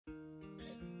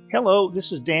Hello,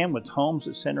 this is Dan with Homes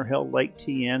at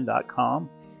CenterHillLakeTN.com,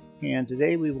 and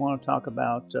today we want to talk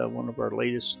about one of our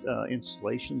latest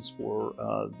installations for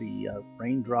the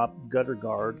RainDrop Gutter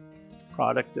Guard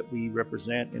product that we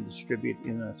represent and distribute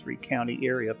in a 3-county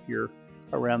area up here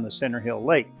around the Center Hill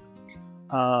Lake.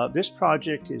 This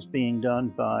project is being done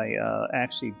by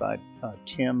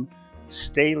Tim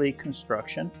Staley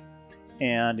Construction,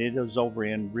 and it is over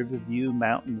in Riverview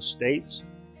Mountain Estates.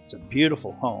 It's a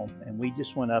beautiful home, and we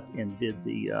just went up and did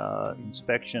the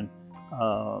inspection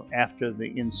after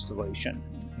the installation,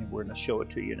 and we're going to show it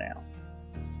to you now.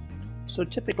 So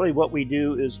typically what we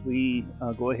do is we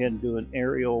go ahead and do an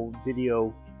aerial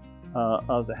video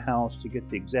of the house to get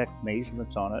the exact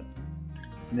measurements on it,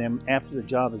 and then after the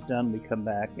job is done we come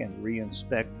back and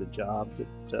re-inspect the job that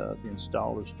the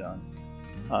installer's done.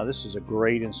 This is a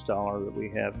great installer that we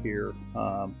have here.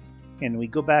 And we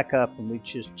go back up and we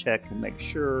just check and make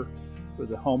sure for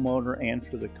the homeowner and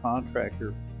for the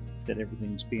contractor that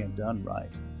everything's being done right.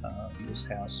 This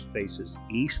house faces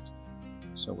east,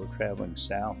 so we're traveling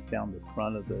south down the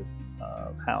front of the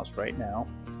house right now.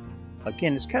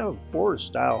 Again, it's kind of a forest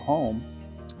style home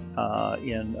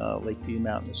in Lakeview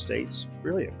Mountain Estates.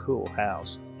 Really a cool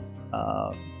house.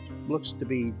 Looks to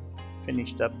be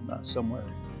finished up somewhere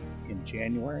in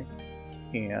January,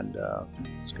 and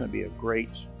it's going to be a great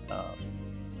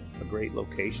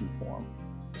location for them.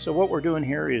 So what we're doing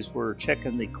here is we're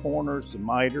checking the corners, the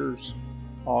miters,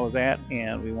 all of that,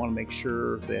 and we want to make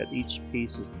sure that each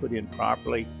piece is put in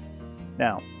properly.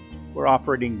 Now, we're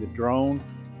operating the drone,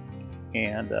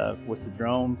 and with the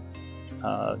drone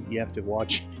you have to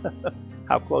watch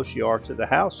how close you are to the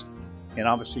house, and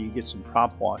obviously you get some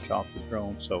prop wash off the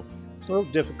drone, so it's a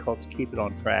little difficult to keep it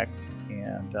on track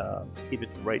and keep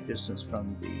it the right distance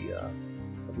from the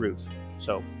roof.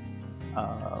 So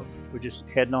we're just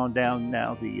heading on down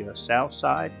now the south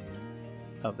side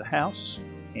of the house,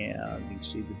 and you can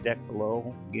see the deck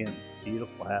below. Again,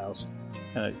 beautiful house,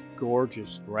 kind of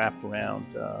gorgeous wraparound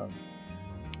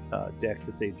deck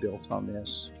that they built on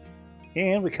this.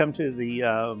 And we come to the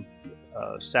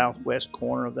southwest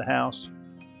corner of the house.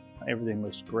 Everything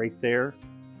looks great there.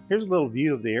 Here's a little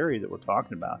view of the area that we're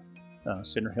talking about.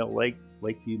 Center Hill Lake,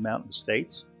 Lakeview Mountain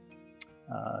Estates.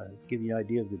 Give you an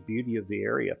idea of the beauty of the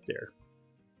area up there.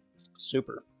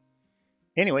 Super.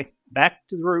 Anyway, back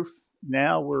to the roof.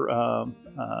 Now we're at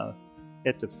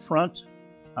the front,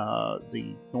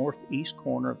 the northeast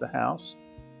corner of the house,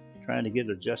 trying to get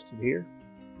it adjusted here.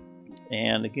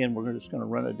 And again, we're just going to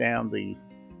run it down the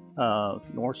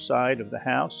north side of the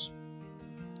house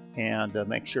and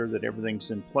make sure that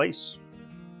everything's in place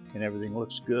and everything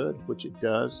looks good, which it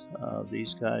does.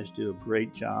 These guys do a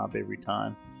great job every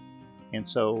time. And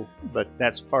so, but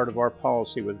that's part of our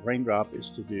policy with RainDrop, is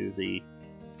to do the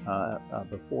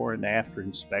before and after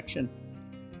inspection,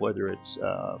 whether it's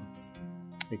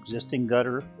existing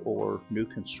gutter or new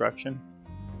construction.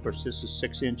 Of course, this is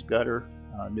 6-inch gutter,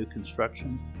 new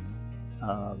construction.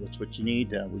 That's what you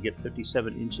need. We get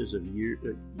 57 inches of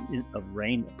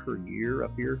rain per year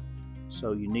up here,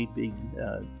 so you need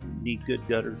good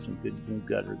gutters and good new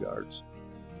gutter guards.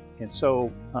 And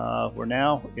so we're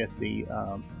now at the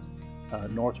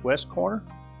northwest corner,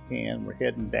 and we're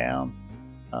heading down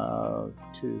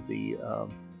to the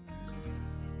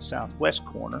southwest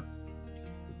corner.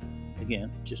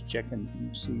 Again, just checking. You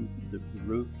can see the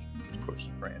roof, of course, is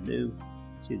brand new.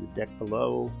 See the deck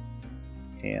below,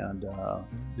 and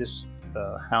this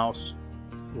house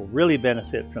will really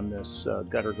benefit from this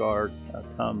gutter guard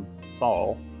come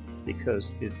fall,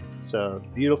 because it's a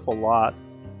beautiful lot,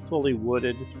 fully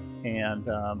wooded, and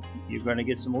you're going to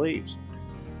get some leaves.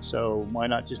 So why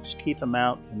not just keep them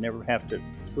out and never have to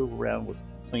fool around with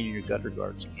cleaning your gutter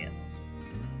guards again.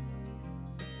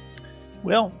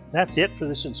 Well, that's it for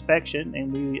this inspection,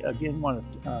 and we again want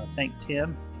to thank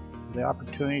Tim for the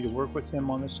opportunity to work with him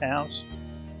on this house.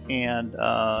 And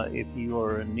if you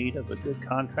are in need of a good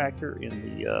contractor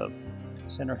in the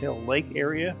Center Hill Lake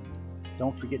area,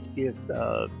 don't forget to give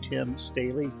Tim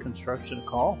Staley Construction a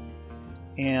call.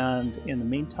 And in the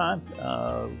meantime,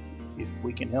 if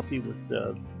we can help you with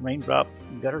the RainDrop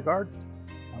Gutter Guard,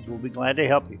 we'll be glad to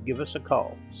help you. Give us a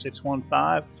call,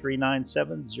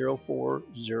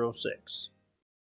 615-397-0406.